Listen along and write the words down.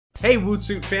Hey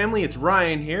Wootsuit family, it's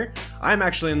Ryan here. I'm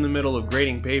actually in the middle of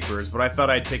grading papers, but I thought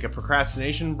I'd take a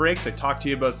procrastination break to talk to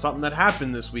you about something that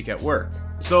happened this week at work.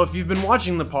 So if you've been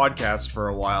watching the podcast for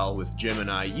a while with Jim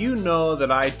and I, you know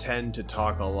that I tend to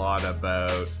talk a lot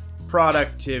about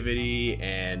productivity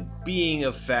and being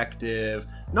effective,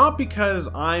 not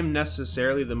because I'm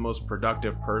necessarily the most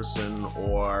productive person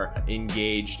or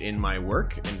engaged in my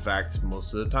work. In fact,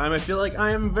 most of the time I feel like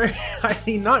I am very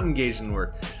highly not engaged in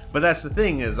work. But that's the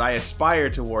thing, is I aspire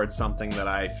towards something that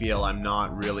I feel I'm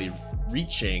not really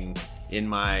reaching in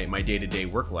my day-to-day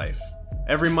work life.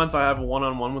 Every month I have a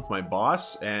one-on-one with my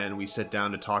boss, and we sit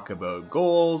down to talk about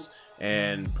goals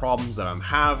and problems that I'm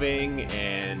having,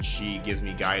 and she gives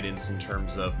me guidance in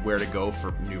terms of where to go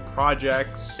for new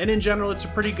projects. And in general, it's a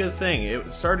pretty good thing.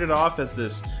 It started off as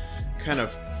this kind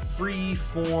of free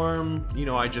form,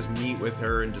 I just meet with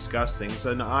her and discuss things,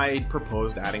 and I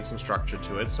proposed adding some structure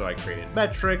to it. So I created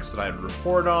metrics that I'd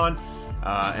report on,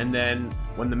 and then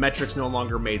when the metrics no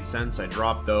longer made sense, I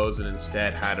dropped those and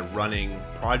instead had a running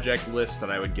project list that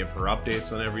I would give her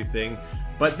updates on everything.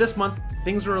 But this month,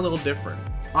 things were a little different.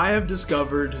 I have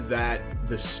discovered that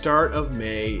the start of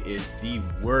May is the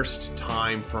worst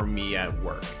time for me at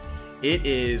work. It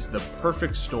is the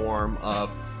perfect storm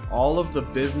of all of the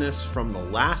business from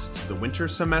the winter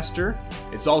semester.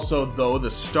 It's also, though, the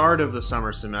start of the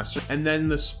summer semester. And then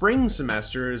the spring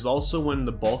semester is also when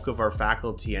the bulk of our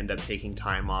faculty end up taking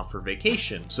time off for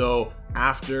vacation. So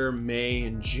after May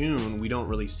and June, we don't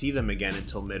really see them again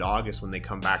until mid-August when they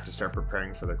come back to start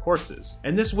preparing for their courses.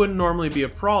 And this wouldn't normally be a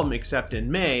problem, except in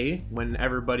May, when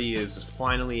everybody is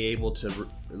finally able to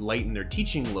lighten their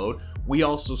teaching load. We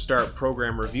also start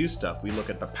program review stuff. We look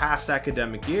at the past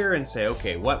academic year and say,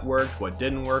 okay, what worked, what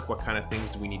didn't work, what kind of things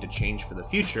do we need to change for the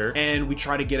future? And we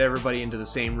try to get everybody into the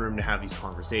same room to have these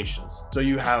conversations. So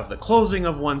you have the closing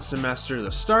of one semester,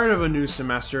 the start of a new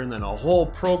semester, and then a whole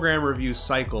program review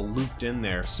cycle looped in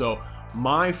there. So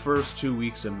my first 2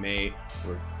 weeks of May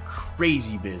were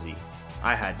crazy busy.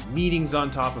 I had meetings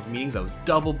on top of meetings. I was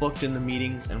double booked in the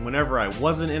meetings, and whenever I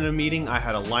wasn't in a meeting, I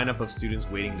had a lineup of students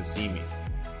waiting to see me.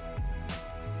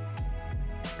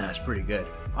 That's pretty good.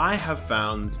 I have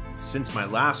found, since my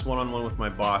last one-on-one with my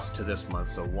boss to this month,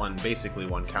 so basically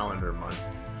one calendar month,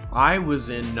 I was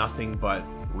in nothing but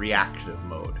reactive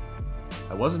mode.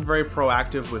 I wasn't very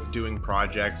proactive with doing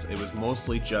projects. It was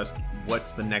mostly just,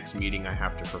 what's the next meeting I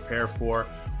have to prepare for?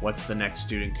 What's the next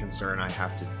student concern I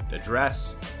have to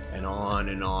address? And on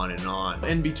and on and on.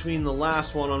 And between the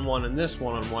last one-on-one and this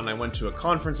one-on-one, I went to a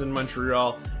conference in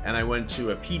Montreal, and I went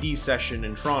to a PD session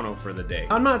in Toronto for the day.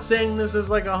 I'm not saying this is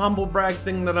like a humble brag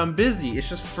thing that I'm busy. It's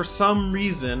just for some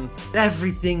reason,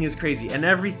 everything is crazy, and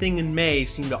everything in May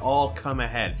seemed to all come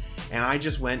ahead. And I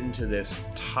just went into this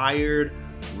tired,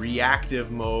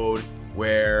 reactive mode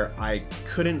where I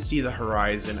couldn't see the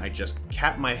horizon. I just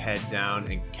kept my head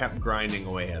down and kept grinding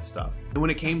away at stuff. And when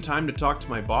it came time to talk to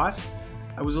my boss,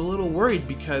 I was a little worried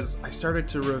because I started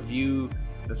to review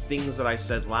the things that I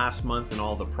said last month and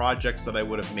all the projects that I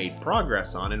would have made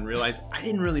progress on, and realized I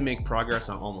didn't really make progress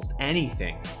on almost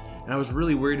anything. And I was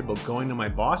really worried about going to my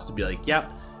boss to be like,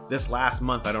 yep, this last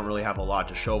month I don't really have a lot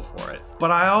to show for it.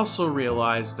 But I also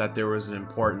realized that there was an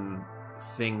important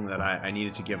thing that I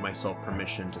needed to give myself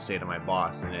permission to say to my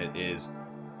boss, and it is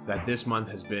that this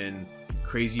month has been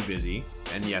crazy busy.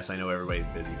 And yes, I know everybody's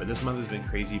busy, but this month has been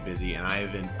crazy busy, and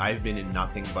I've been in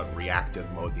nothing but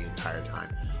reactive mode the entire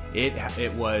time.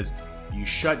 It was, you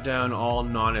shut down all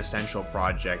non-essential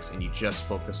projects and you just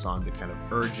focus on the kind of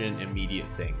urgent, immediate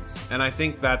things. And I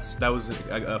think that was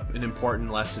an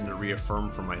important lesson to reaffirm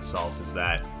for myself, is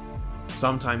that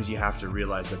sometimes you have to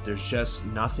realize that there's just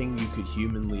nothing you could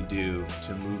humanly do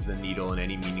to move the needle in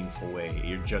any meaningful way.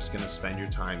 You're just going to spend your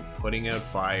time putting out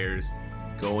fires,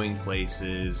 going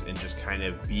places, and just kind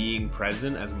of being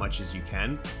present as much as you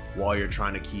can while you're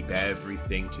trying to keep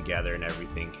everything together and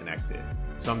everything connected.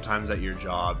 Sometimes at your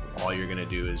job, all you're going to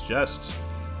do is you're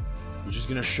just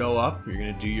going to show up, you're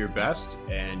going to do your best,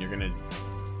 and you're going to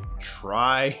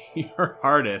try your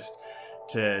hardest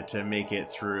to make it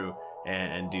through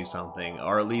and do something,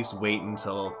 or at least wait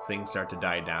until things start to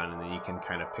die down, and then you can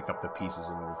kind of pick up the pieces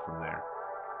and move from there.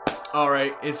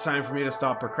 Alright, it's time for me to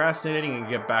stop procrastinating and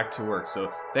get back to work.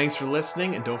 So thanks for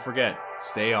listening, and don't forget,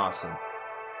 stay awesome.